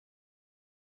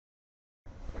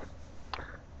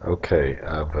Okay,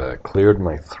 I've cleared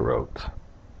my throat,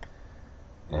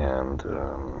 and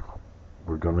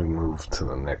we're going to move to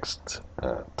the next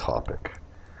topic.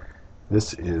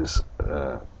 This is,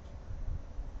 I'm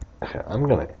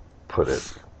going to put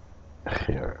it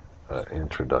here,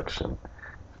 introduction.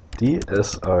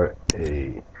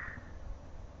 DSRA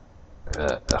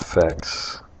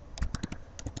affects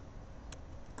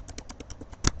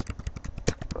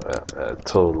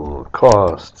total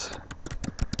cost,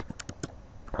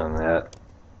 and that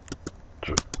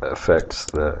affects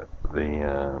the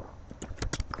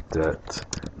debt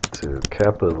to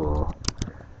capital,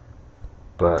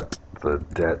 but the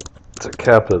debt to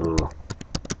capital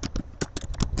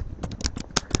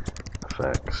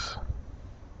affects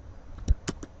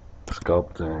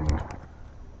sculpting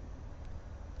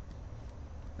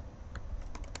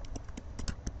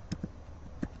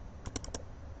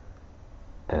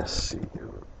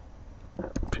SCU,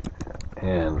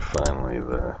 and finally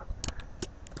the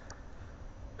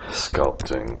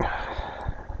sculpting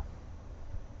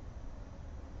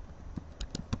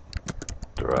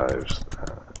derives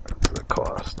the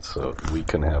cost. So we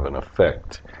can have an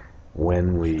effect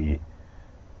when we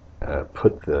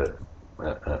put the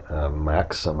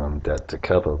maximum debt to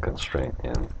capital constraint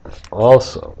in.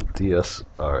 Also,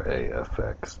 DSRA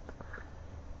affects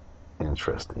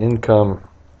interest income,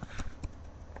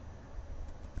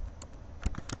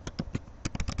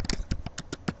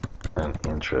 and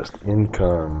interest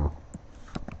income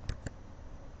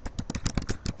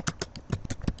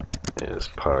is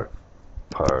part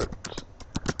of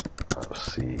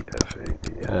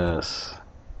CFADS,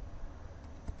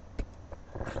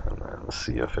 and then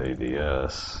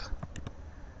CFADS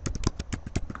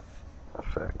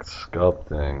affects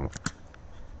sculpting,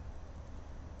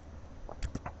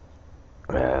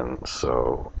 and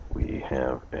so we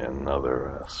have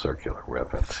another circular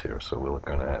reference here. So we're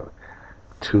going to have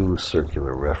two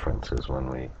circular references when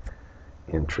we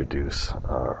introduce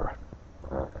our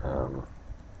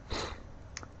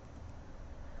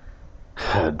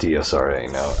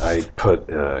DSRA. Now, I put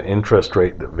interest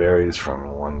rate that varies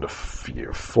from 1 to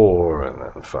year 4, and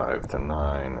then 5 to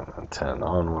 9, and then 10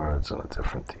 onwards, and a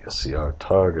different DSCR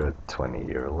target,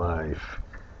 20-year life.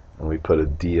 And we put a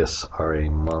DSRA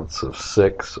months of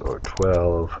 6 or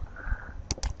 12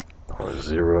 or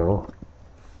 0,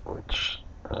 which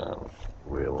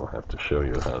we'll have to show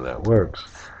you how that works.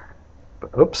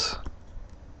 But oops.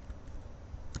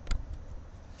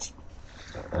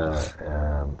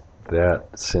 And that,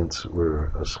 since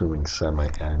we're assuming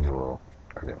semi-annual,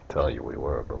 I didn't tell you we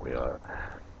were, but we are,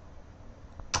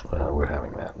 we're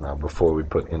having that. Now, before we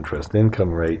put interest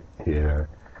income rate here,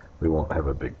 we won't have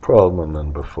a big problem, and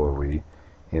then before we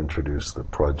introduce the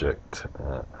project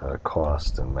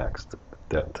cost and max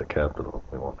debt to capital,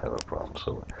 we won't have a problem.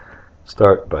 So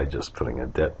start by just putting a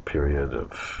debt period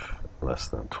of less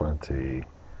than 20.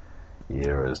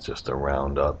 Year is just a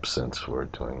round up since we're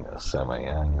doing a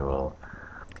semi-annual.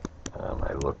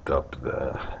 I looked up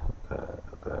the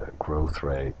growth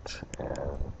rate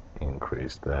and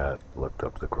increased that. Looked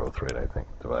up the growth rate, I think,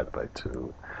 divided by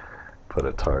 2. Put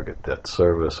a target debt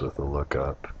service with a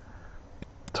lookup.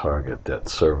 Target debt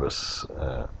service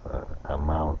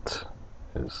amount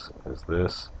is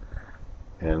this.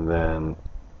 And then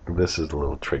this is a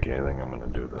little tricky. I think I'm going to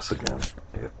do this again.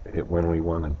 When we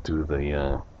want to do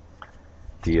the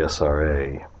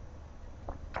DSRA,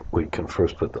 we can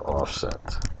first put the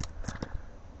offset,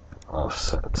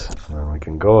 and then we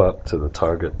can go up to the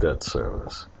target debt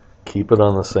service, keep it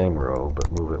on the same row,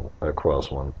 but move it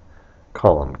across one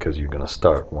column, because you're going to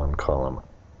start one column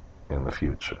in the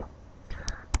future.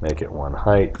 Make it one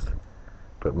height,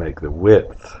 but make the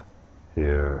width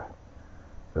here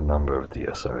the number of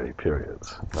DSRA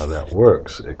periods. Now that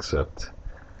works, except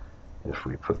if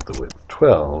we put the width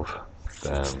 12,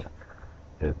 then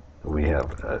we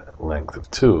have a length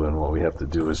of 2, and what we have to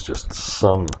do is just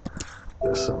sum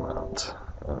this amount.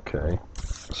 Okay,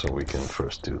 so we can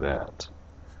first do that.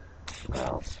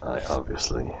 Now, I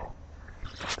obviously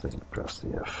didn't press the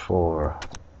F4,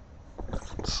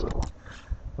 so,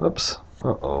 oops,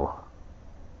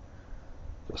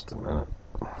 just a minute.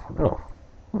 Oh,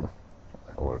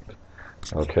 that worked.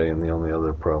 Okay, and the only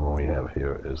other problem we have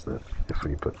here is that if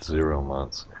we put 0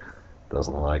 months,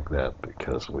 doesn't like that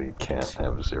because we can't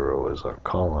have 0 as our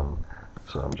column,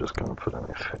 so I'm just going to put an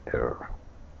error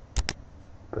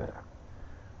there.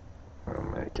 I'll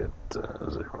make it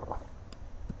 0.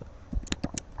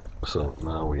 So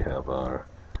now we have our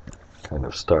kind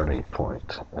of starting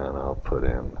point, and I'll put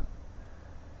in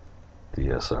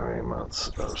DSRA amounts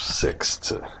of 6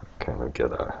 to kind of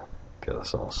get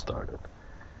us all started.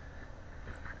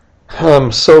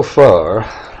 So far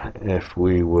if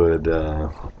we would,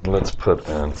 let's put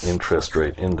an interest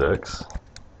rate index.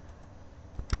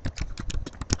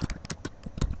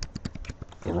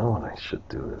 You know what I should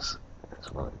do is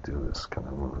when I do this, kind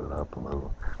of move it up a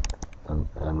little,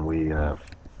 and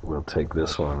we'll take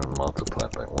this one and multiply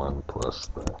it by 1 plus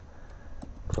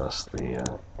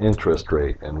the interest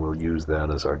rate, and we'll use that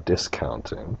as our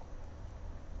discounting.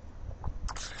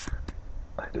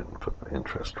 I didn't put the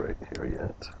interest rate here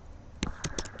yet.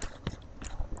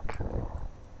 Okay.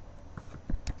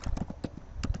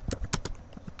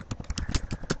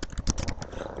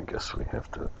 I guess we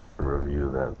have to review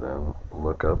that then.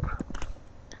 Look up.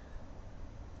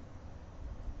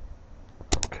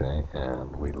 Okay,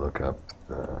 and we look up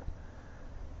the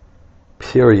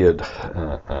period,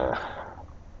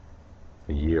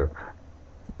 year,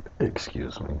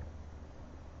 excuse me.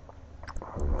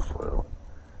 We'll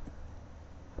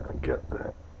get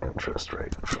the interest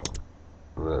rate from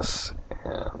this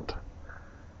and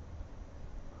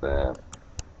that,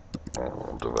 and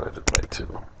we'll divide it by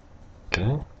 2.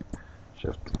 Okay,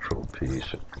 Shift Control P,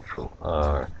 Shift Control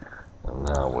R, and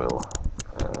now we'll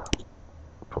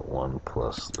put 1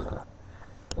 plus the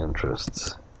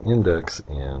interest index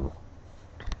in,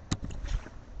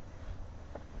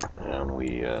 and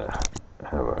we have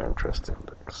our interest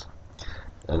index.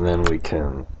 And then we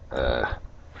can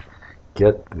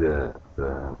get the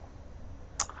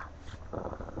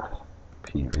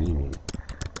PV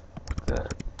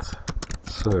debt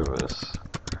service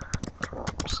from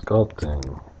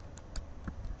Sculpting,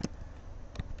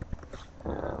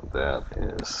 and that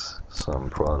is some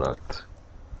product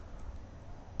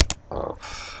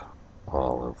of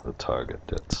all of the target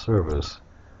debt service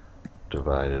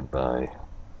divided by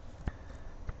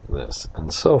this.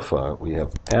 And so far we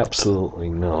have absolutely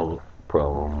no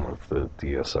problem with the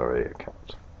DSRA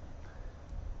account.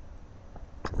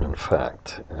 In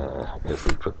fact, if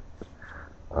we put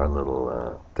our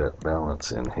little debt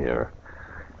balance in here,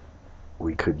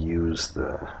 we could use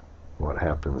what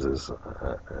happens is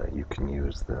you can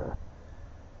use the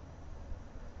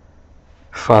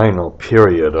final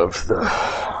period of the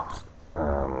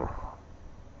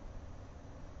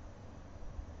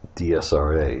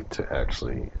DSRA to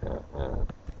actually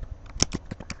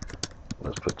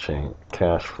let's put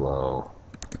cash flow.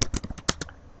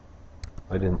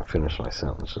 I didn't finish my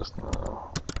sentence just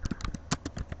now.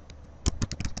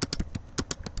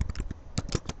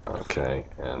 Okay,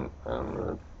 and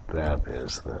that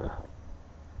is the,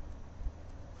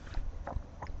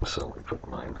 so we put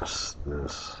minus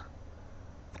this,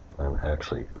 and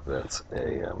actually that's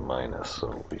a minus,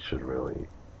 so we should really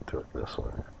do it this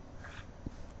way.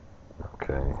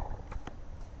 Okay,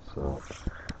 so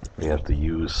we have to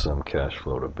use some cash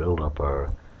flow to build up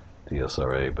our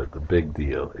DSRA, but the big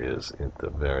deal is at the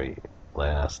very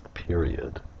last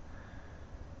period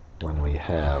when we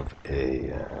have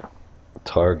a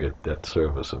target debt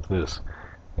service of this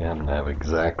and have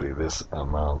exactly this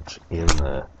amount in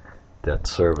the debt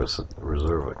service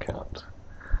reserve account.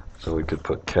 So we could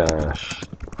put cash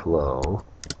flow,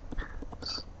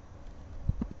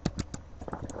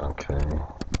 okay,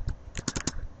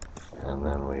 and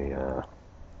then we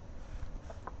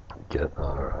get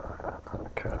our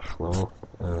cash flow,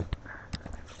 and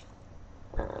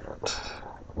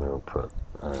we'll put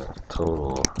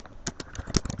total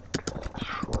cash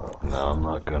flow. Now I'm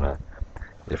not gonna,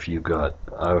 if you got,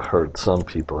 I've heard some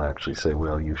people actually say,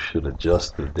 well, you should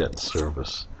adjust the debt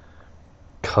service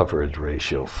coverage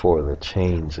ratio for the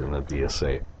change in the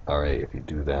DSRA. If you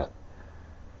do that,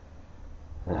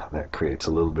 that creates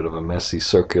a little bit of a messy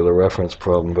circular reference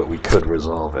problem, but we could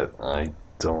resolve it. I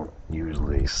don't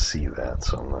usually see that,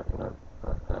 so I'm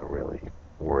not really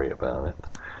worry about it.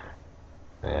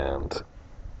 And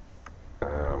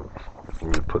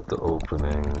we put the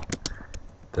opening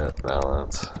debt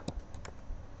balance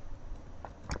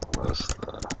plus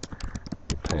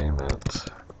the payment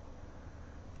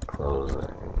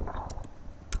closing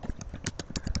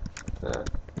debt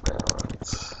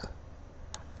balance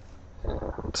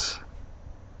and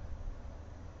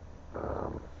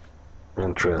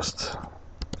interest.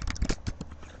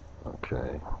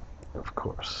 Okay, of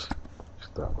course,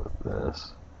 start with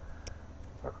this.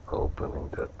 Our opening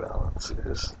debt balance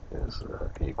is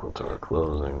equal to our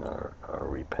closing. Our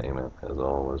repayment, as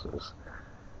always,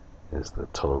 is the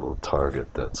total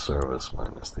target debt service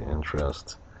minus the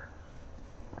interest.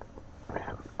 We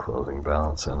have the closing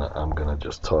balance, and I'm going to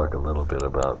just talk a little bit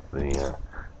about the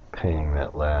paying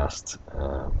that last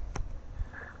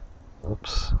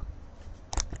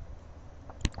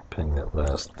paying that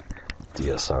last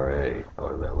DSRA,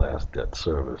 or that last debt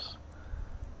service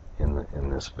in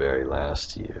this very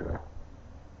last year.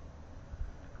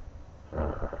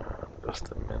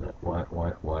 just a minute.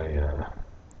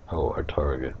 Oh, our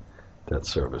target debt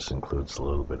service includes a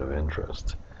little bit of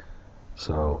interest.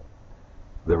 So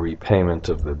the repayment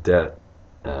of the debt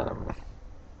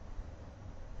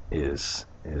is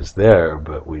there,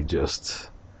 but we just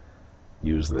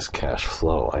use this cash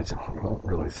flow. I don't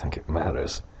really think it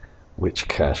matters which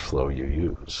cash flow you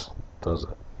use, does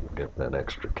it? You get that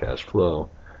extra cash flow,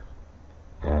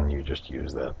 and you just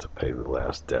use that to pay the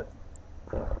last debt,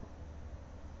 the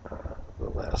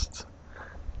last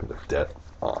bit of debt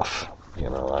off.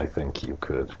 I think you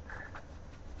could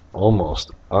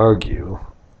almost argue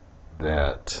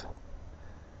that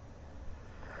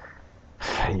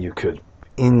you could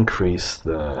increase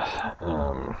the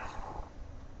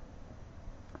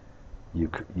you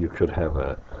could have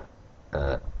a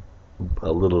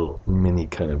little mini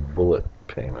kind of bullet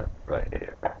payment right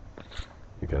here.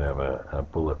 You can have a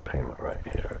bullet payment right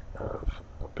here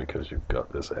because you've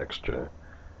got this extra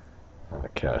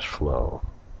cash flow.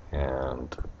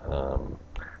 And I'm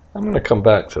going to come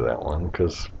back to that one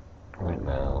because right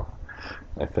now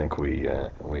I think we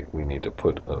need to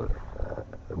put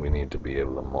we need to be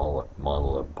able to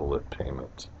model a bullet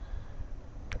payment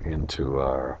into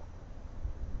our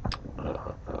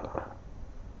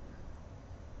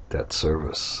debt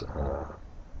service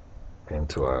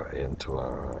into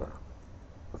our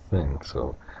thing.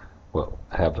 So what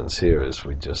happens here is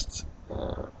we just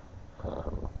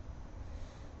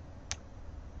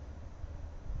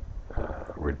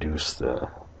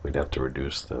we'd have to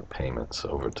reduce the payments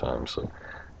over time. So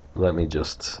let me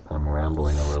just, I'm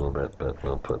rambling a little bit, but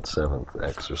we'll put 7th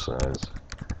exercise.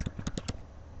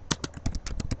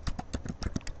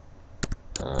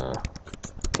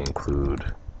 Include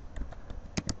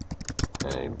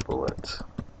a bullet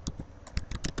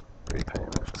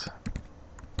repayment.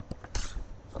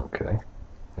 Okay.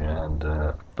 And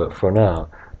but for now,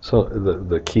 so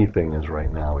the key thing is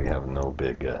right now we have no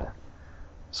big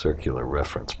circular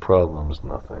reference problems,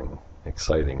 nothing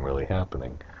exciting really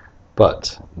happening.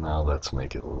 But now let's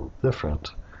make it a little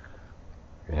different,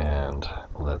 and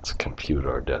let's compute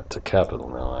our debt to capital.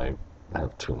 Now I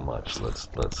have too much. Let's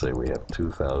say we have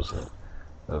 2,000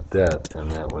 of debt, and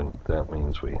that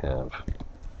means we have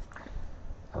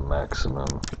a maximum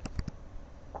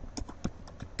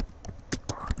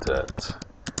debt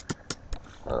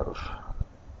of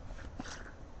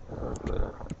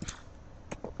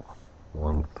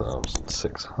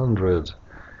 1,600,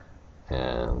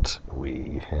 and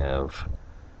we have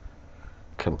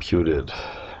computed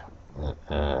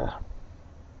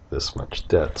this much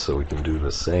debt, so we can do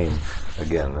the same.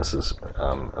 Again, this is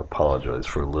apologize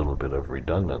for a little bit of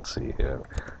redundancy here.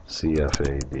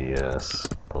 CFADS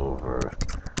over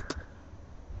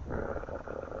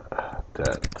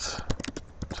debt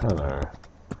tenor.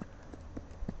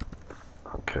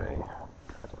 Okay,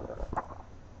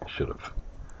 I should have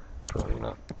probably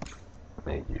not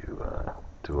made you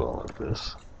do all of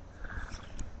this.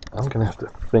 I'm gonna have to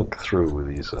think through with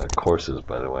these courses,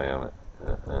 by the way.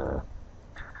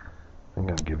 I'm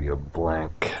going to give you a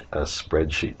blank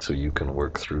spreadsheet so you can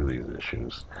work through these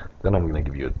issues. Then I'm going to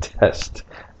give you a test.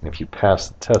 And if you pass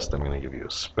the test, I'm going to give you a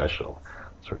special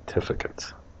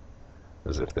certificate.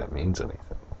 As if that means anything.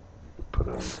 You put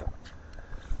it on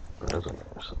the resume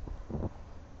or something.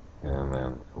 And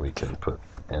then we can put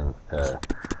in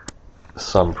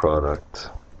sum product,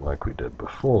 like we did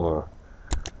before,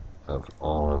 of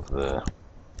all of the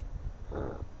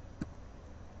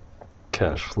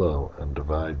cash flow and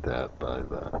divide that by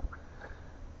the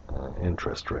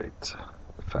interest rate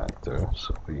factor.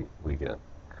 So we get,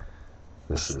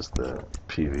 this is the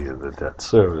PV of the debt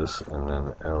service, and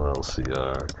then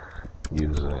LLCR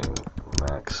using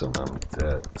maximum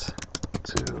debt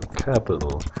to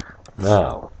capital.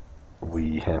 Now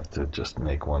we have to just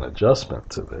make one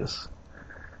adjustment to this,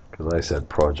 because I said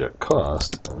project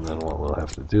cost, and then what we'll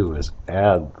have to do is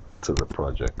add to the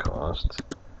project cost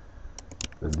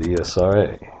the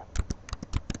DSRA,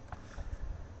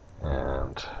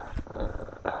 and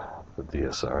the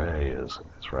DSRA is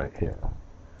right here.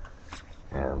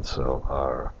 And so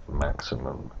our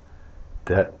maximum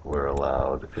debt we're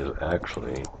allowed is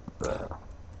actually the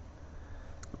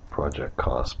project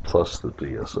cost plus the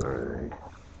DSRA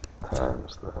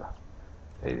times the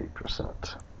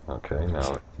 80%. Okay,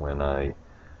 now when I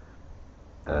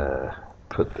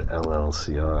put the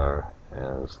LLCR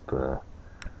as the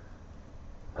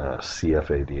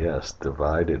CFADS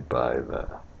divided by the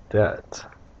debt,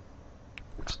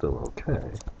 it's still okay.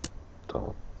 It's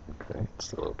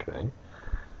still okay.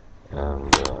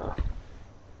 And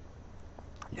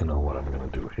you know what I'm going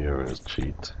to do here is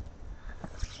cheat.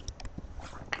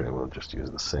 Okay, we'll just use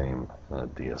the same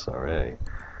DSRA.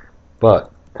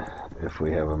 But if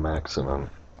we have a maximum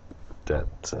debt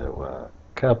to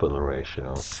capital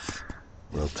ratio,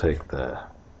 we'll take the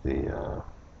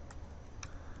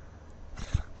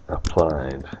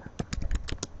applied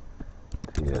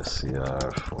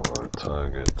DSCR for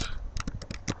target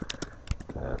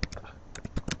debt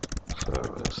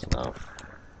service. Now,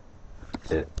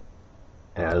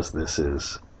 as this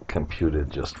is computed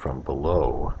just from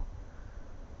below,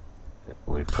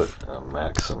 we put a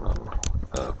maximum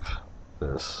of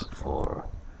this or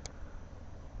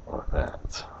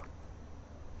that.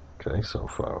 Okay, so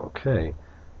far okay.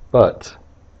 But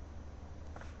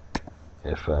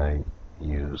if I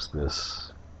use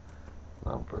this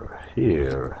number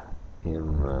here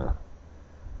in the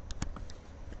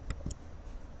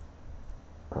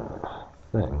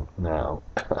thing, now,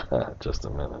 just a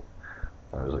minute,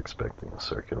 I was expecting a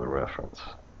circular reference.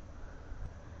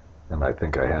 And I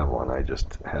think I have one. I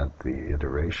just had the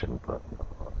iteration button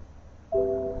on.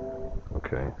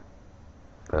 Okay,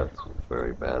 that's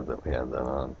very bad that we had that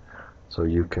on. So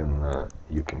you can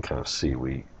kind of see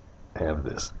we have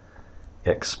this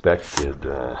expected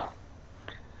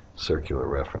circular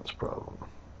reference problem.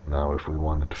 Now, if we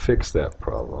wanted to fix that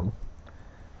problem,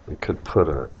 we could put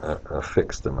a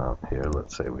fixed amount here.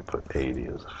 Let's say we put 80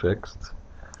 as a fixed,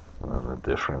 and then the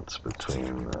difference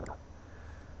between the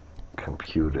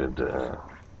computed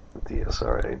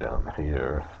DSRA down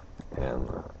here and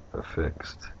the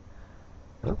fixed.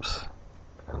 Oops.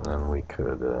 And then we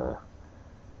could,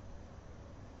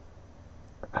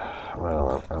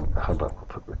 well, how about we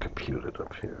put the computed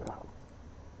up here?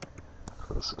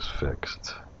 So this is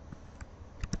fixed.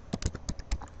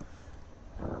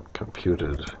 And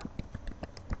computed,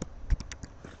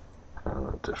 and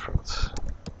the difference.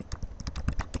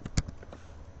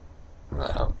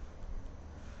 Now,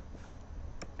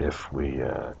 if we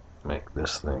make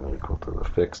this thing equal to the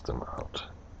fixed amount,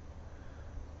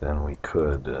 then we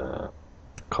could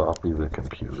copy the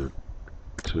computed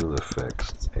to the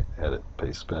fixed, edit,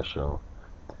 paste special,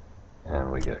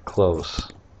 and we get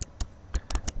close,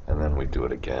 and then we do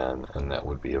it again, and that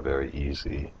would be a very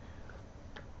easy,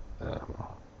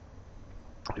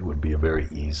 it would be a very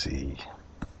easy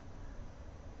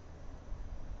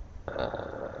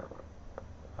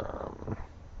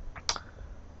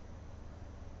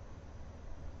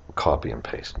copy and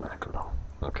paste macro,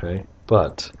 okay?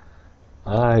 But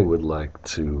I would like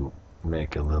to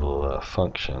make a little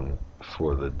function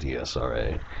for the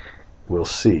DSRA. We'll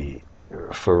see.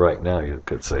 For right now, you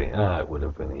could say, it would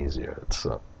have been easier. It's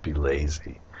be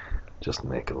lazy. Just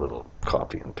make a little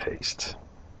copy and paste.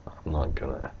 I'm not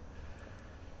gonna.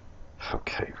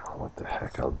 Okay, what the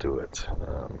heck? I'll do it.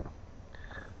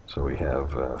 So we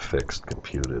have fixed,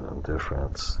 computed, and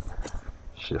difference.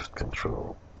 Shift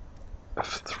Control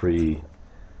F3,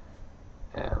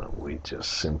 and we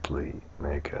just simply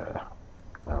make a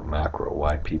macro.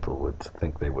 Why people would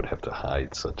think they would have to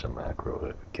hide such a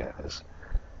macro, again,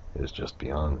 is just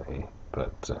beyond me.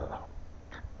 But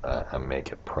I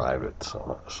make it private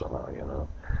somehow, you know.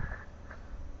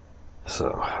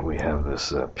 So we have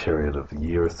this period of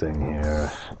year thing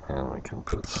here, and we can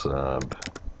put sub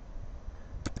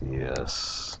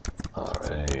DSRA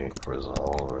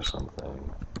resolve or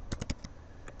something,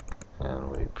 and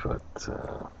we put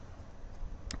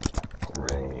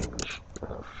range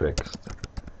fixed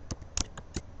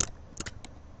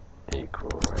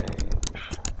equal range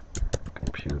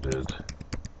computed,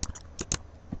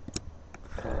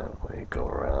 and we go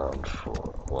around for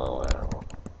while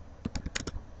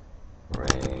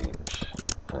range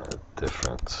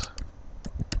difference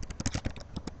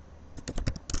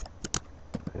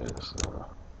is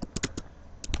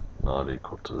not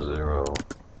equal to 0,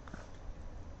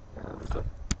 and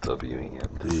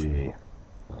WEND, and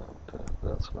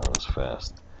that's not as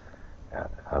fast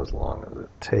as long as it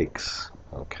takes,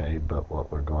 okay? But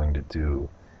what we're going to do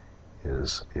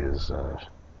is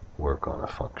work on a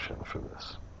function for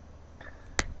this,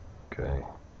 okay?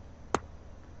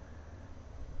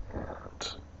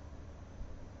 And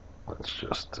let's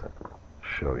just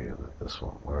show you that this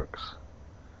one works.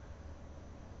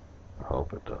 I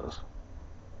hope it does.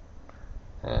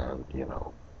 And, you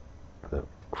know, the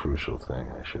crucial thing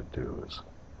I should do is,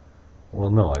 well,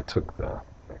 no, I took the,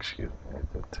 excuse me, I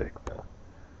did take the,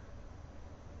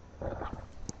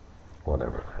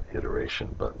 whatever,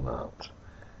 iteration button out.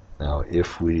 Now,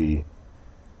 if we,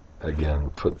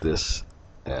 again, put this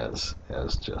as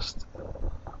just a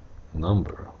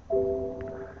number,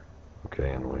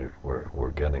 okay, and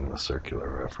we're getting the circular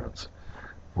reference,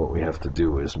 what we have to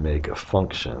do is make a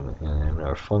function, and in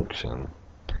our function,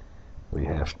 we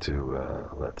have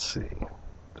to, let's see,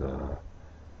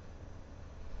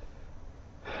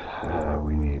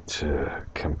 we need to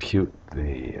compute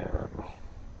the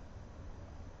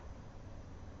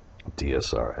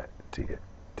DSRA,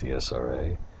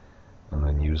 and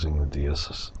then using the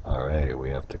DSRA, we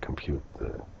have to compute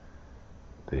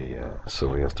so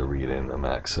we have to read in the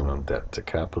maximum debt to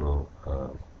capital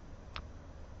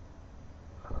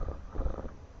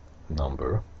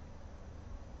number.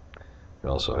 We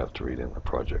also have to read in the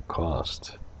project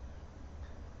cost.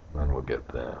 Then we'll get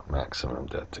the maximum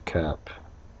debt to cap.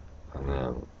 And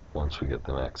then once we get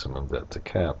the maximum debt to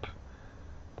cap,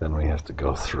 then we have to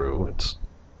go through. It's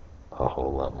a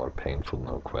whole lot more painful,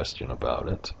 no question about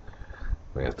it.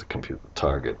 We have to compute the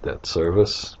target debt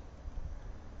service.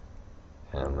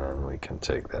 And then we can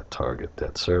take that target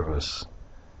debt service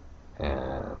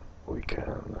and we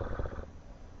can,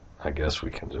 I guess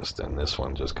we can just, in this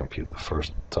one, just compute the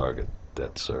first target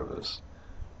debt service.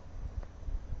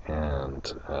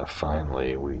 And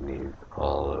finally, we need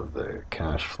all of the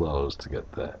cash flows to get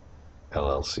the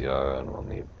LLCR, and we'll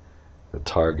need the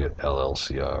target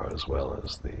LLCR as well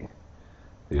as the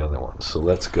other one. So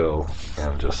let's go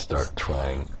and just start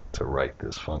trying to write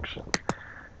this function.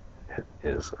 It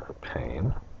is a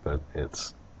pain, but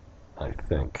it's, I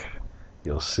think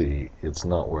you'll see it's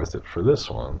not worth it for this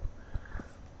one,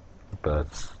 but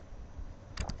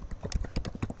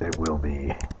it will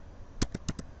be.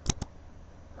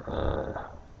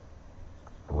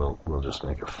 We'll just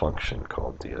make a function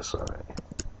called DSRA.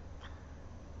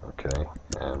 Okay,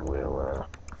 and we'll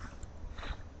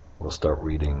start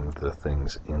reading the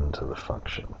things into the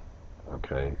function.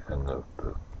 Okay, and the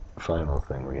final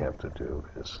thing we have to do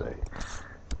is say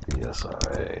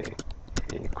DSRA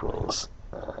equals,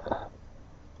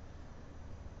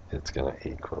 it's going to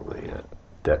equal the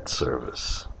debt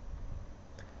service.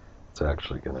 It's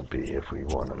actually going to be, if we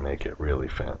want to make it really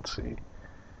fancy,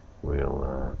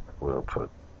 we'll put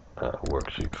a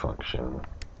worksheet function.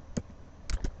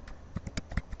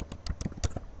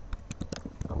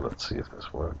 Let's see if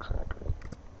this works actually.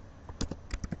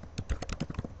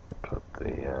 Put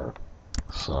the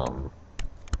sum,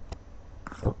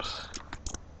 oops,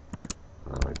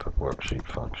 and then we put worksheet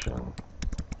function,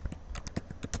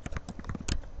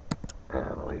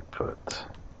 and we put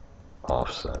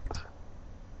offset.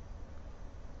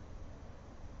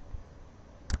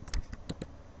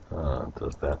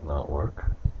 Does that not work?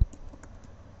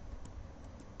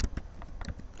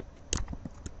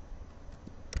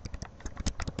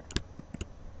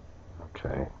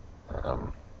 Okay.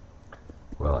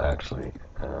 Well, actually,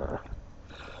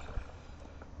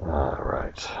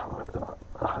 right.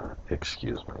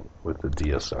 Excuse me. With the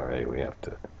DSRA, we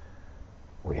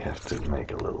have to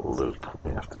make a little loop.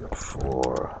 We have to go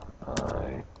for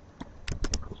I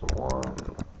equals 1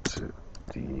 to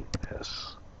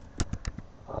DSRA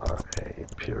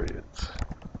periods.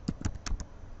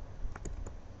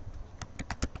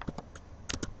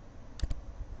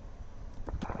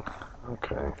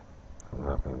 Okay. And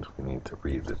that means we need to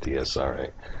read the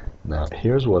DSRA. Now,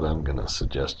 here's what I'm going to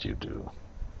suggest you do.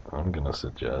 I'm going to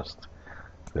suggest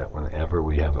that whenever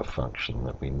we have a function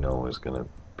that we know is going to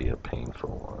be a painful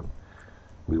one,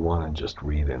 we want to just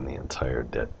read in the entire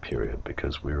debt period,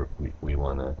 because we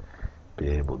want to be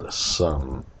able to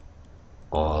sum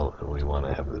all, we want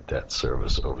to have the debt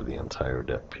service over the entire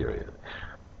debt period.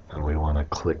 And we want to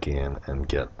click in and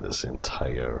get this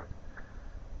entire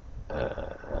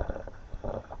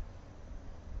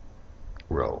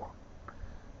row.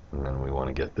 And then we want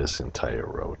to get this entire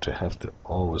row. To have to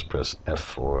always press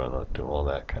F4 and do all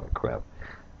that kind of crap,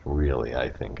 really, I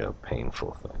think, a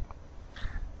painful thing.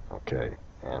 Okay,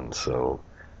 and so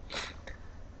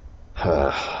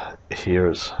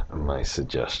here's my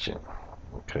suggestion.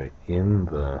 Okay,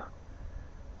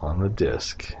 on the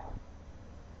disk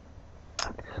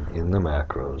and in the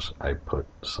macros, I put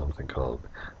something called,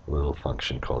 a little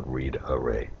function called read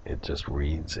array. It just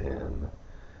reads in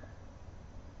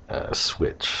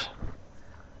switch,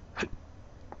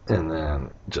 and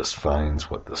then just finds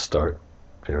what the start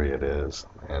period is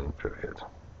and end period.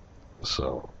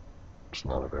 So it's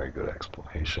not a very good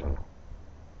explanation.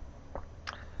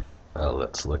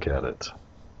 Let's look at it.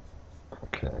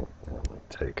 Okay, and we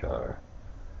take our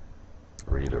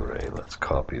read array, let's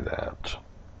copy that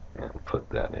and put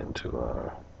that into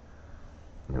our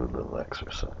new little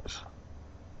exercise.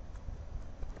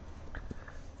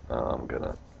 Now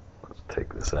let's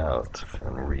take this out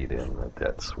and read in the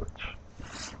debt switch.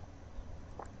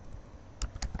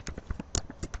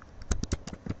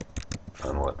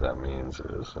 And what that means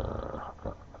is, I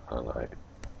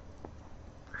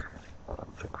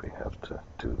don't think we have to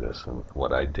do this. And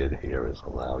what I did here is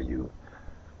allow you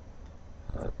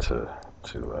to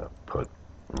put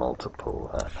multiple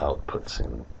outputs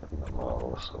in the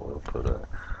model, so we'll put a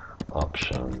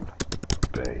option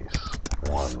base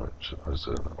 1, which is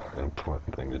an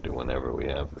important thing to do whenever we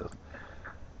have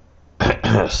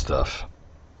this stuff.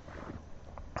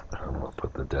 And we'll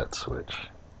put the debt switch,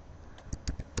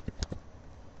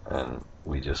 and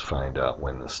we just find out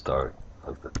when the start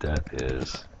of the debt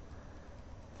is,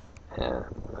 and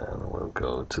then we'll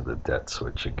go to the debt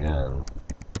switch again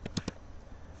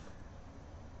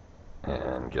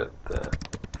and get the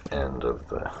end of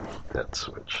the debt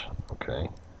switch. Okay,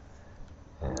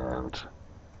 and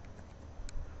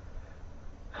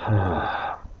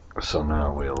so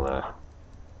now we'll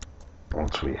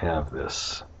once we have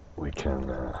this, we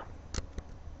can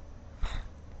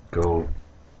go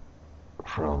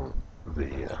from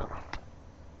the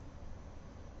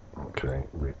okay,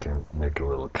 we can make a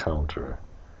little counter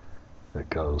that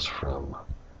goes from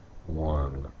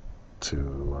 1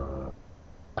 to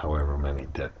however many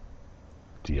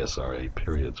DSRA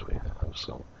periods we have.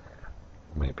 So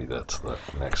maybe that's the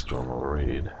next one we'll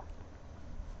read.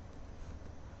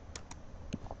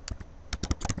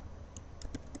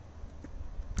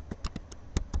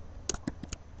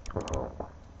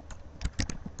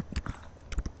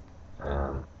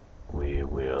 And we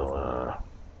will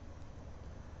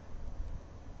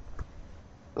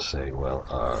say, well,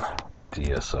 our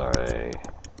DSRA,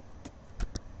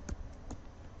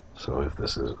 so if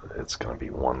this is, it's going to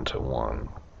be 1 to 1,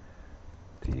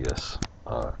 DSRA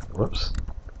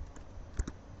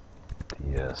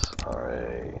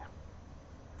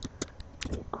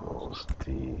equals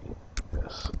DSRA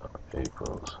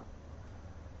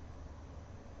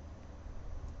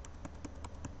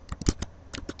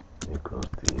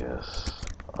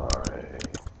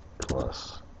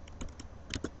plus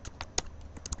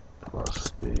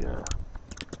the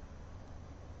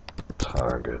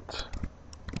target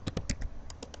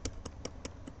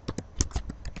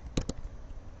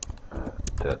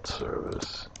debt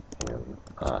service in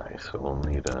I. So we'll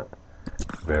need a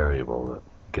variable that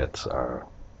gets our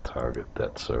target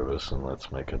debt service, and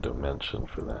let's make a dimension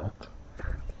for that.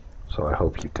 So I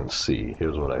hope you can see,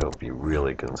 here's what I hope you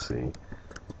really can see,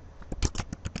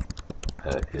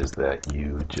 is that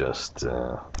you just,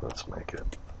 let's make it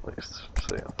at least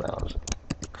say 1,000.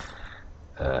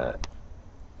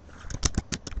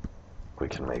 We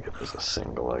can make it as a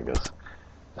single, I guess.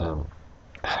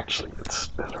 Actually, it's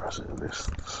better as this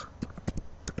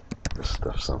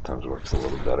stuff sometimes works a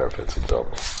little better if it's a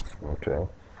double. Okay,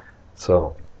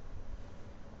 so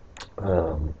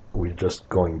we're just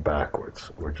going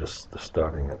backwards. We're just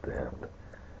starting at the end,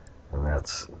 and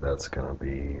that's going to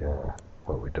be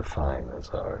what we define as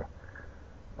our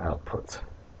output.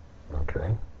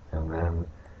 Okay, and then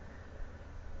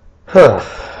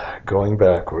going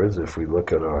backwards, if we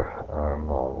look at our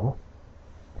model,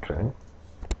 okay,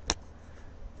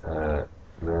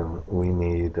 then we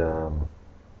need sorry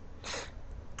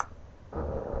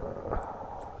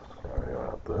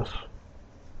about this.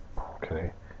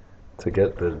 Okay, to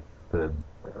get the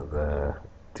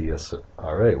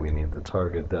DSRA, we need the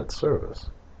target debt service.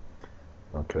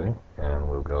 Okay, and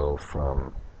we'll go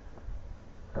from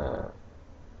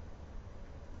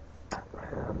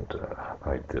and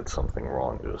I did something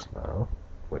wrong just now,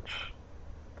 which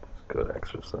is good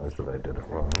exercise that I did it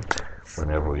wrong.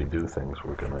 Whenever we do things,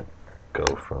 we're going to go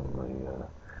from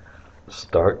the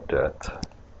start debt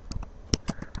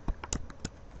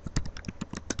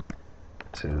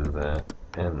to the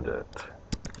end debt.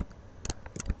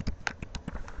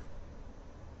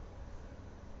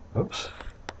 Oops.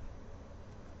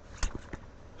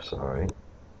 Sorry,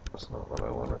 that's not what I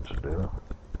wanted to do.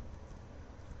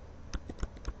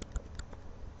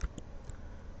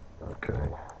 Okay.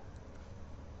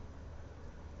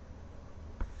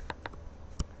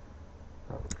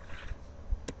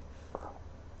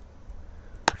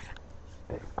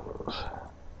 Equals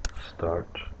start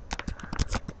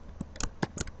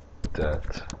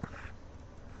debt,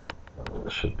 and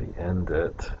this should be end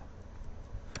debt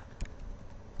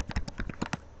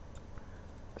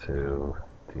to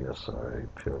DSRA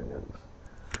periods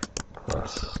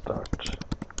plus start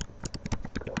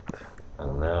debt.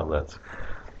 And now let's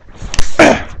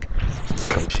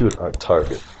compute our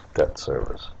target debt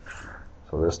service.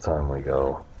 So this time we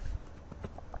go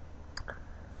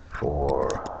for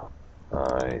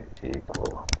I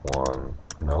equal 1,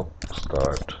 nope,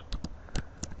 start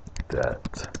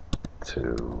debt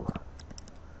to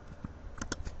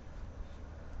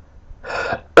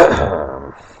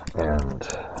end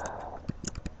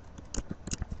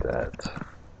debt.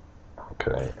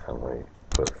 Okay, and we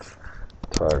put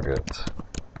target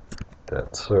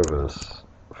debt service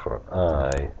for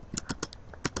I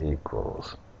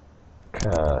equals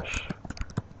cash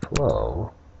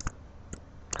flow,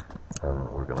 and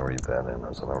we're going to read that in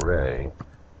as an array,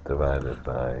 divided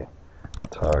by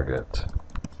target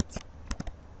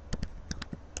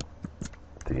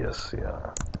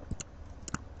DSCR.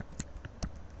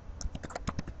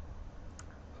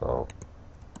 So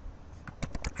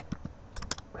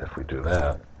if we do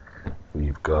that,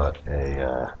 we've got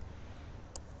a,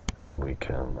 we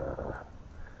can,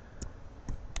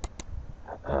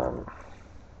 I'm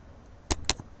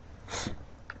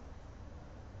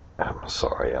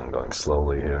sorry, I'm going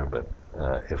slowly here, but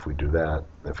if we do that,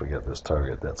 if we get this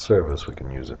target debt service, we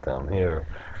can use it down here,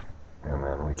 and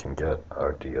then we can get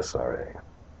our DSRA,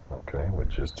 okay,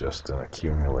 which is just an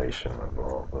accumulation of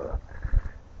all the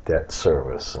debt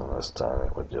service, and this time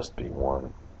it would just be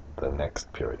the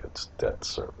next period's debt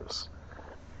service.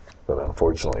 But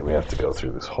unfortunately, we have to go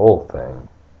through this whole thing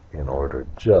in order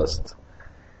just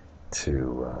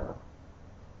to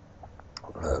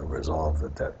resolve the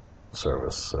debt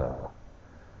service,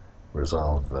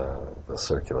 resolve the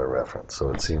circular reference. So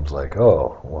it seems like,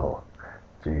 oh, well,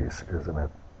 geez, isn't it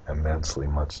immensely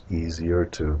much easier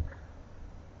to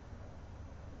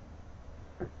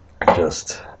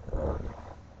just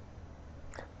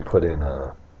put in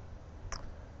a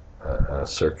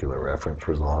circular reference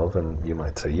resolve? And you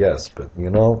might say yes, but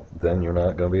then you're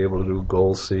not going to be able to do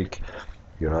goal seek.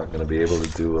 You're not going to be able to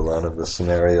do a lot of the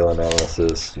scenario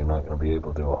analysis. You're not going to be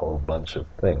able to do a whole bunch of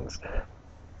things.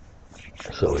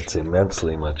 So it's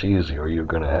immensely much easier. You're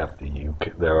going to have to,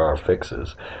 there are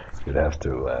fixes. You'd have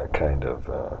to kind of,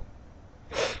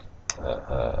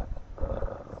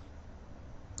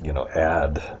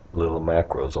 add little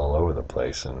macros all over the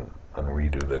place and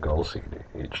redo the goal seek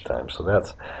each time.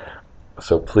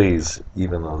 So please,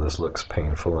 even though this looks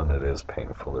painful, and it is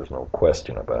painful, there's no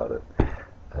question about it,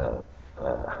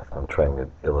 I'm trying to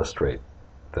illustrate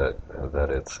that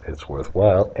it's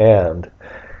worthwhile, and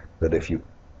that if you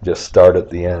just start at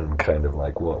the end, kind of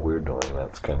like what we're doing,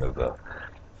 that's kind of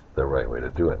the right way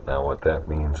to do it. Now, what that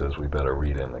means is we better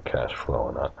read in the cash flow,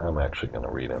 and I'm actually going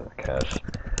to read in the cash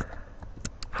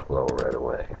flow right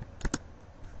away.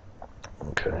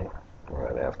 Okay,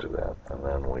 right after that, and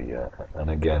then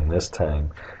and again, this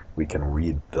time we can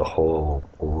read the whole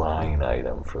line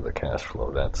item for the cash flow.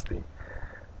 That's the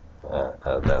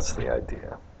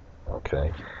idea.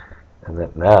 Okay, and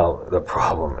then now the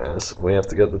problem is we have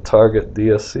to get the target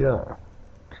DSCR,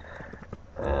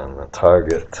 and the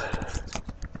target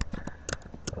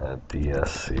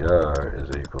DSCR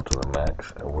is equal to the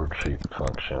max worksheet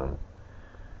function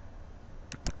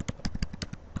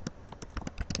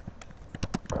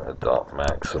dot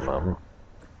maximum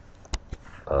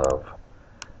of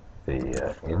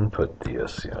the input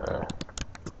DSCR,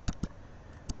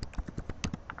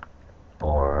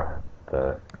 or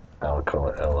I'll call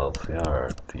it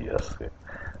LLCR DSCR.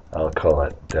 I'll call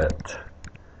it debt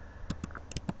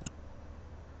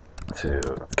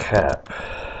to cap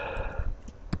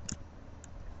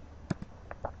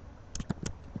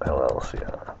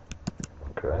LLCR.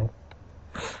 Okay,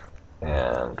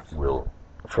 and we'll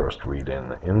first read in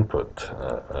the input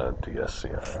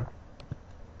DSCR.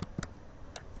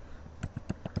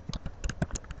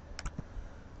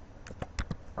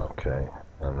 Okay,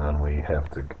 and then we have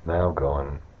to now go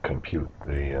and compute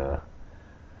the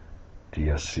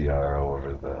DSCR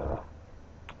over the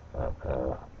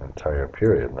entire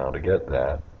period. Now, to get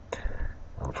that,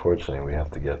 unfortunately, we have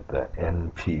to get the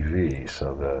NPV,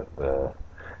 so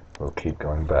we'll keep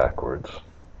going backwards,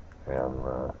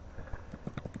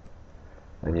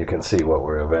 and you can see what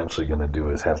we're eventually going to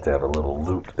do is have to have a little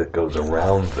loop that goes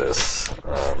around this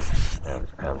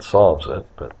and solves it.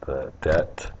 But the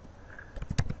debt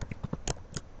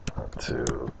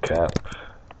to cap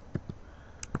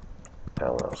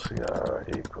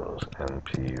LLCR equals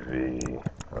NPV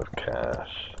of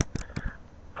cash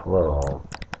flow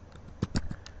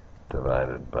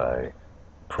divided by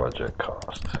project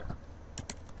cost.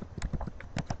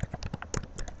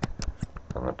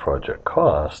 And the project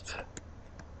cost,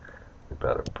 we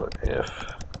better put if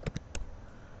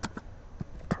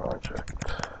project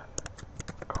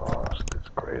cost is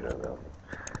greater than,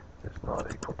 is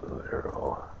not equal to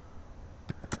 0.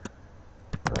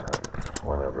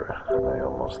 Whenever, I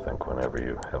almost think whenever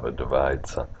you have a divide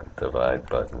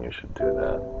button, you should do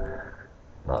that,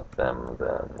 not them,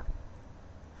 then.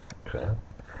 Okay,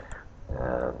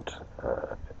 and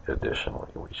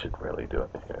additionally, we should really do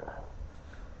it here.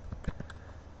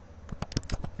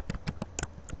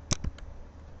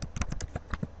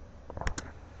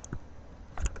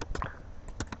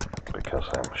 Because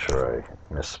I'm sure I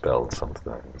misspelled some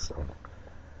things.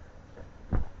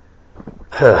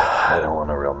 I don't want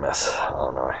a real mess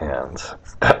on our hands.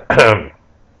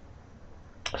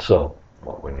 So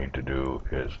what we need to do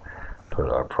is put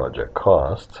our project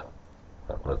cost,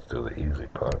 let's do the easy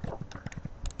part,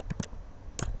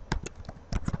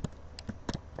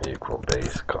 equal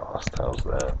base cost, how's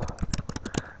that,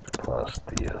 plus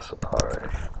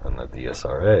DSRA, and the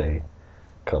DSRA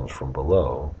comes from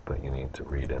below, but you need to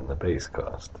read in the base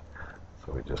cost.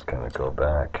 So we just kind of go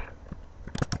back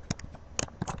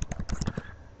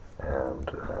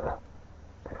and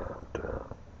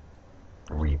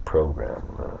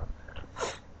reprogram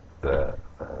the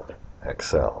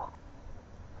Excel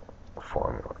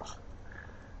formulas.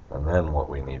 And then what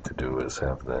we need to do is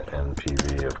have the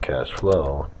NPV of cash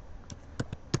flow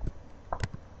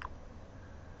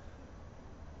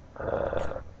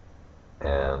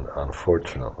and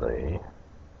unfortunately,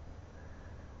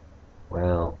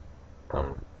 well,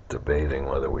 I'm debating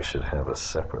whether we should have a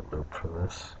separate loop for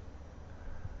this.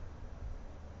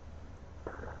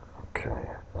 Okay,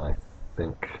 I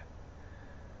think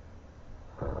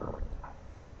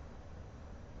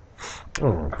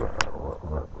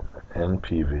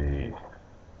NPV.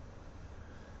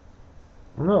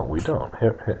 No, we don't.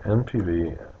 Here,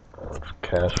 NPV of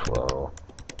cash flow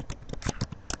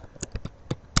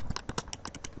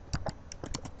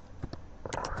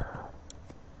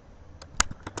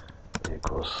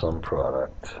equals sum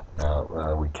product.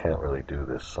 Now, we can't really do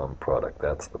this sum product.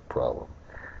 That's the problem.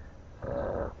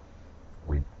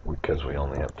 Because we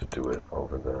only have to do it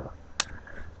over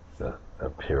a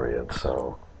period,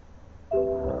 so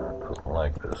it doesn't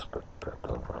like this, but that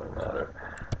doesn't really matter.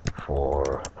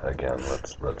 For again,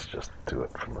 let's just do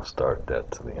it from the start debt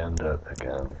to the end debt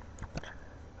again.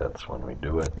 That's when we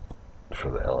do it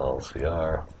for the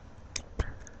LLCR.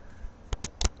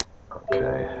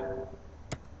 Okay.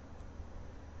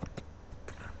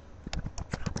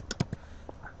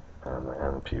 And the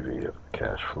NPV of the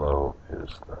cash flow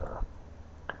is the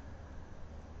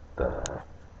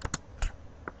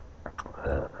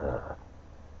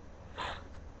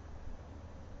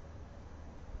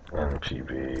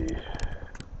NPV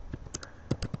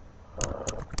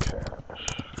of cash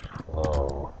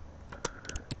flow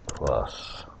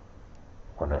plus,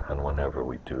 and whenever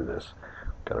we do this,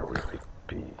 got to really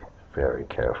be very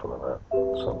careful about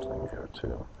something here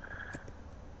too.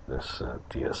 This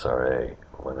DSRA,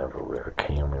 whenever we're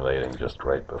accumulating just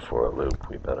right before a loop,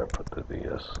 we better put the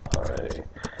DSRA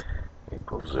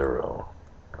equals 0,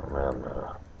 and then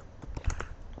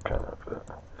kind of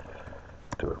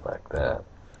do it like that.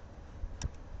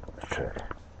 Okay,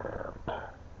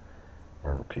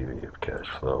 and NPV of cash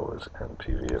flow is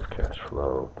NPV of cash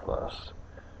flow plus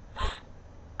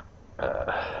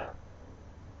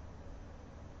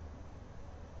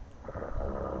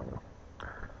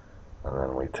and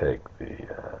then we take the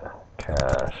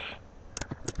cash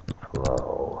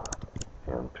flow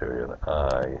in period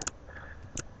I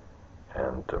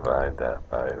and divide that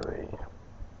by the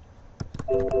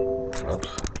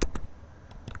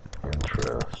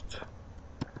interest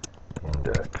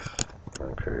index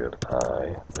in period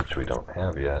I, which we don't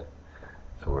have yet,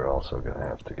 so we're also going to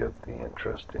have to get the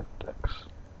interest index.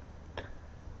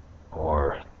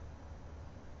 Or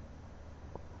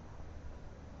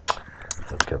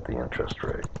let's get the interest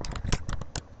rate.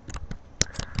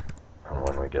 And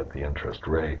when we get the interest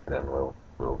rate, then we'll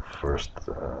first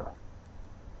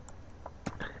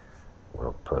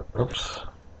we'll put up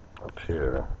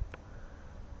here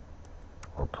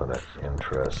we'll put an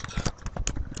interest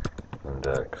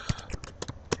index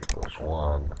equals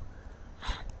 1,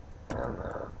 and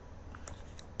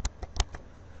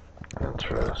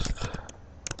interest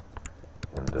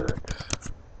index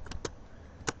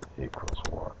equals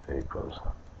 1 equals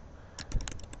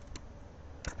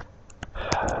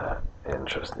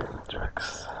interest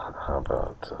index. How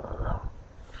about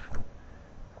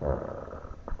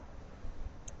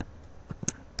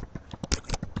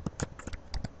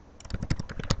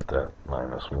that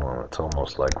minus 1? It's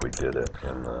almost like we did it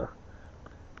in the,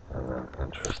 and then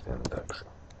interest index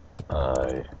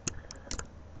I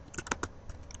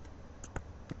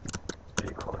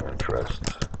equal interest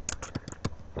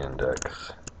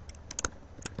index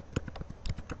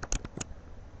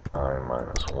I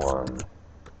minus 1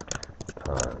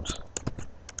 times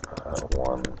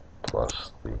 1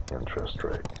 plus the interest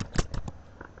rate.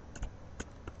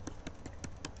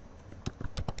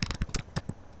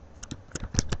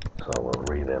 So we'll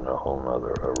read in a whole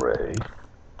nother array.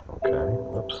 Okay,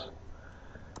 whoops.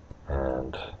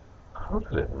 And how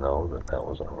did it know that that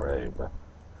was an array? But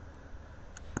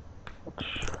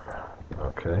sure.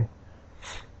 Okay.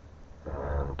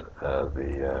 And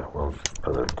we'll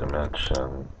put a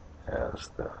dimension as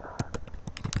the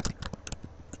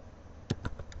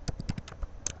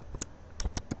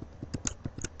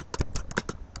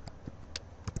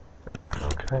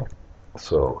Okay,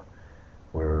 so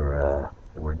we're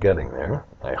getting there,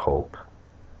 I hope,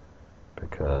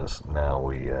 because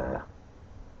now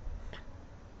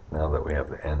now that we have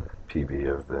the NPV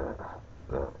of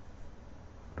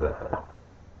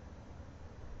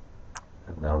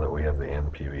now that we have the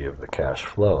NPV of the cash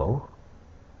flow,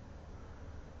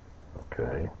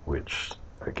 okay, which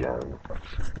again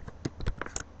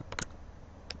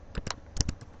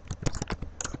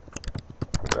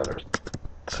better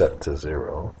set to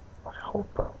 0. I hope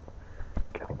I'm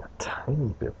getting a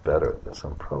tiny bit better at this.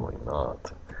 I'm probably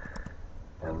not.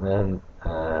 And then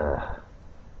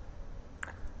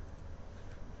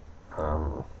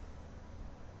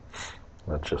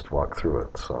let's just walk through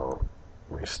it. So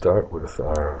we start with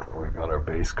we've got our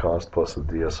base cost plus the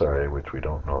DSRA, which we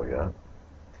don't know yet.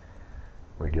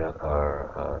 We get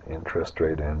our interest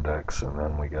rate index, and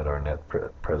then we get our net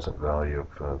present value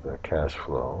of the cash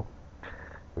flow.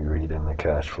 We read in the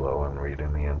cash flow and read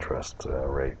in the interest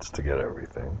rates to get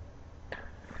everything.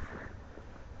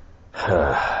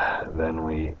 Then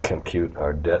we compute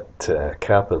our debt to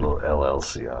capital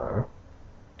LLCR,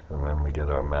 and then we get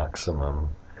our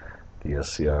maximum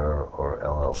DSCR or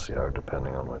LLCR,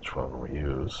 depending on which one we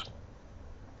use.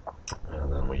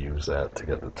 And then we use that to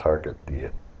get the target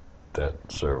debt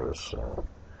service.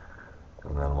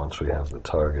 And then once we have the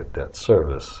target debt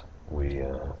service, we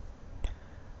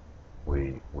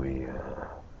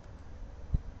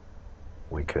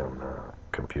can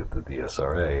compute the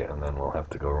DSRA, and then we'll have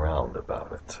to go round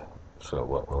about it. So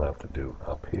what we'll have to do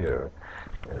up here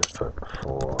is put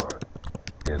for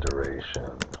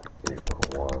iteration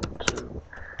equal 1 to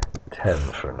 10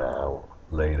 for now.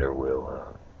 Later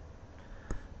we'll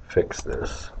fix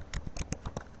this.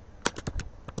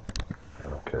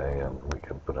 Okay, and we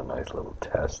can put a nice little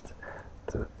test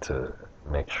to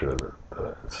make sure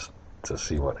that to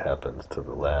see what happens to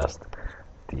the last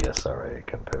DSRA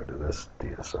compared to this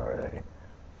DSRA.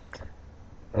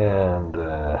 And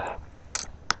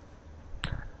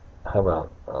how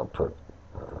about I'll put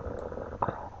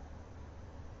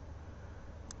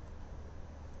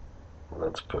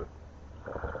let's put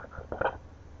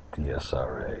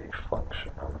DSRA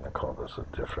function. I'm going to call this a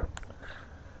different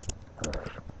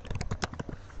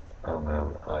and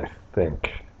then I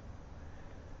think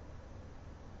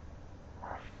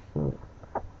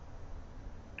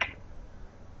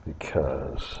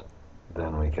because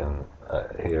then we can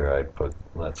here I put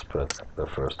let's put the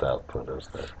first output as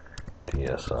the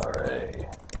DSRA.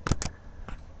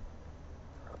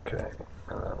 Okay,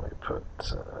 and then we put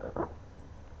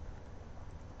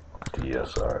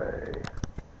DSRA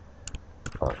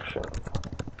function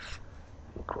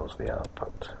equals the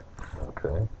output.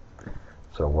 Okay,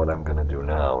 so what I'm going to do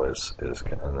now is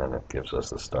and then it gives us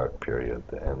the start period,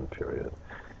 the end period,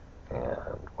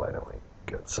 and why don't we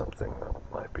get something that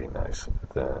might be nice.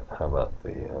 How about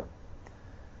the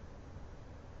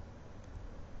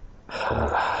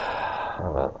how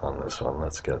about on this one?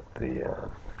 Let's get the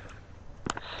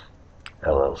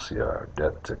LLCR,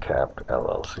 debt to cap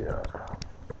LLCR.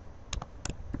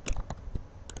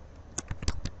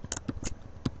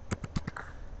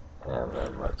 And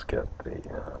then let's get the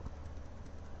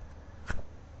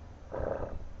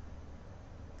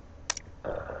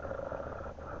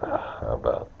how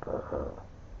about the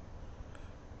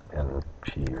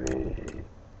NPV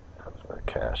of the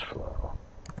cash flow.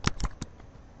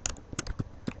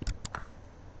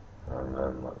 And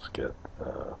then let's get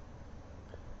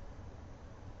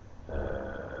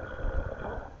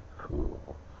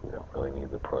we don't really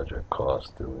need the project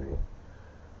cost, do we?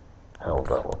 How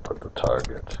about we'll put the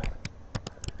target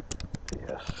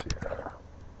DSCR.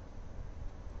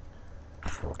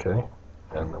 Okay,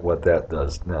 and what that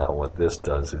does now, what this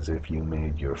does is if you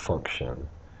made your function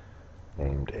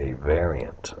named a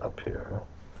variant up here,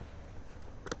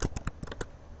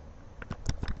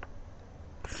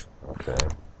 okay,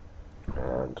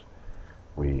 and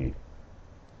we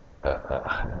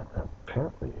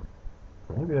apparently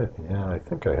maybe I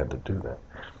think I had to do that.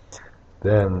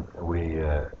 Then we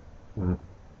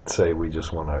say we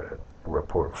just want to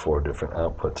report 4 different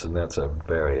outputs, and that's a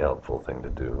very helpful thing to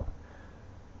do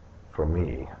for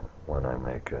me when I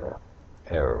make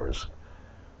errors.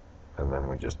 And then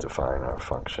we just define our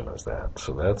function as that.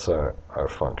 So that's our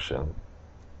function.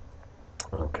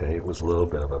 Okay, it was a little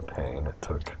bit of a pain. It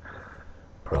took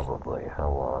probably,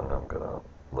 how long? I'm going to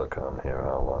look on here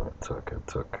how long it took. It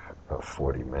took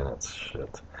 40 minutes,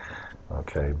 shit.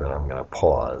 Okay, but I'm going to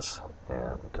pause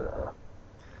and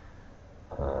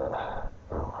oh,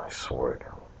 I swore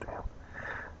again, damn.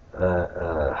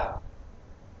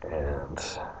 And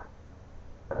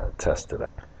test it out.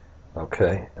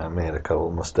 Okay, I made a couple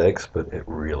of mistakes, but it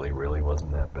really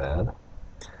wasn't that bad.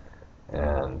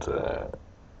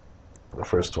 And the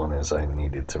first one is I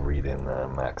needed to read in the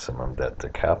maximum debt to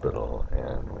capital,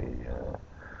 and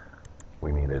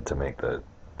we needed to make the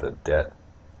debt,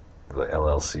 the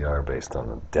LLCR, based on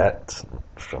the debt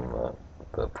from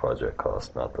the project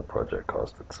cost, not the project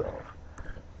cost itself.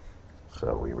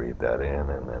 So we read that in,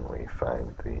 and then we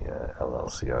find the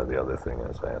LLCR. The other thing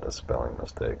is I had a spelling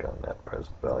mistake on net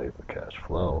present value of the cash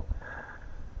flow.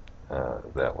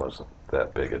 That wasn't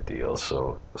that big a deal,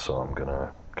 so I'm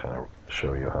gonna kind of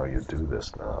show you how you do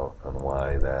this now and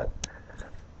why that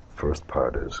first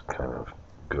part is kind of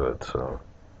good. So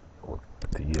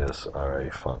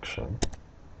DSRA function,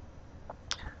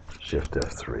 Shift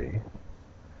F3,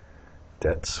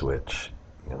 debt switch,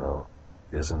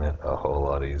 isn't it a whole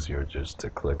lot easier just to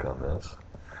click on this?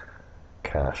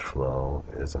 Cash flow,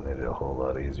 isn't it a whole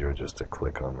lot easier just to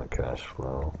click on the cash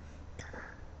flow?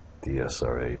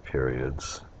 DSRA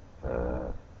periods,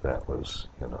 that was,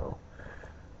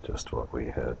 just what we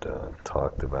had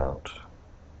talked about.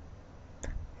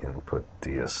 Input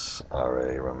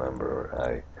DSRA,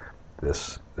 remember,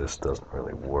 this doesn't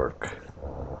really work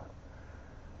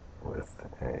with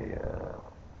a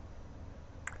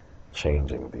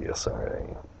changing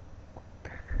DSRA.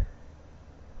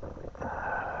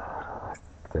 I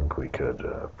think we could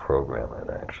program it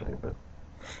actually, but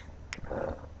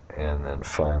and then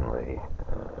finally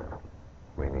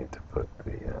we need to put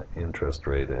the interest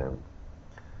rate in.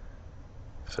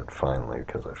 I said finally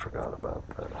because I forgot about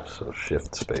that. So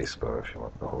Shift spacebar if you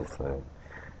want the whole thing,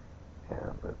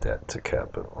 and the debt to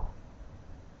capital.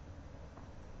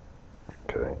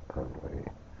 Okay, and we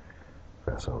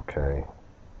press OK.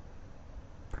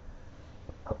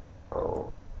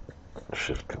 Oh,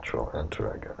 Shift Control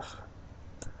Enter, I guess.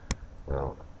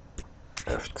 No,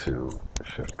 F2,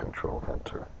 Shift Control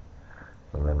Enter,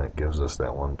 and then it gives us that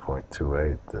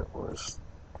 1.28 that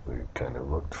we kind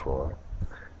of looked for.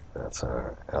 That's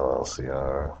our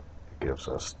LLCR. It gives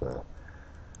us the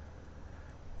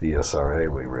DSRA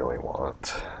we really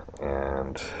want,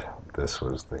 and this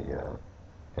was the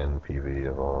NPV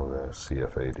of all the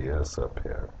CFADS up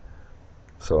here.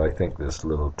 So I think this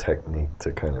little technique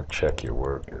to kind of check your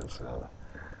work is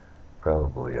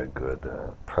probably a good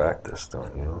practice,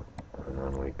 don't you? And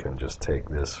then we can just take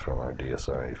this from our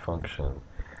DSRA function,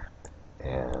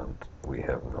 and we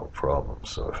have no problem.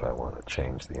 So if I want to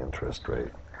change the interest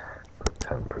rate, put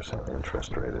 10%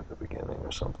 interest rate at the beginning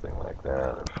or something like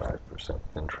that, or 5%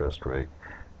 interest rate,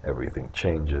 everything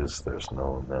changes. There's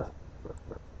no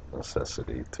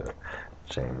necessity to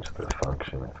change the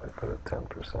function if I put a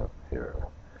 10% here.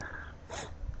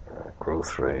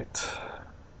 Growth rate,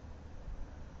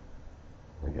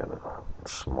 we get a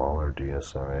smaller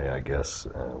DSRA. I guess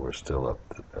we're still up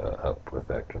with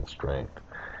that constraint.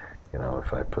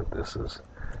 If I put this as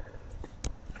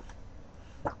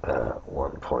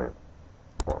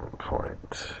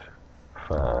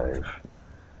 1.5,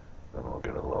 then we'll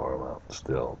get a lower amount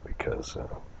still, because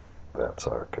that's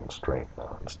our constraint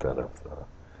now instead of the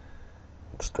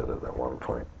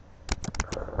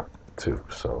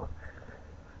 1.2. So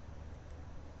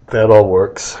that all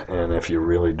works, and if you're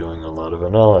really doing a lot of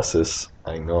analysis,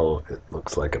 I know it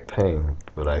looks like a pain,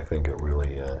 but I think it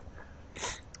really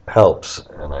helps.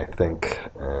 And I think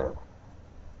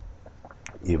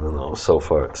even though so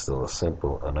far it's still a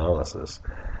simple analysis,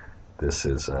 this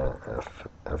is a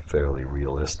fairly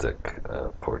realistic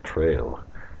portrayal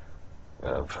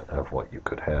of what you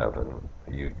could have, and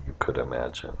you could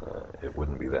imagine it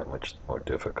wouldn't be that much more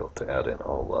difficult to add in a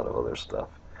whole lot of other stuff.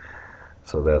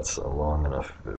 So that's a long enough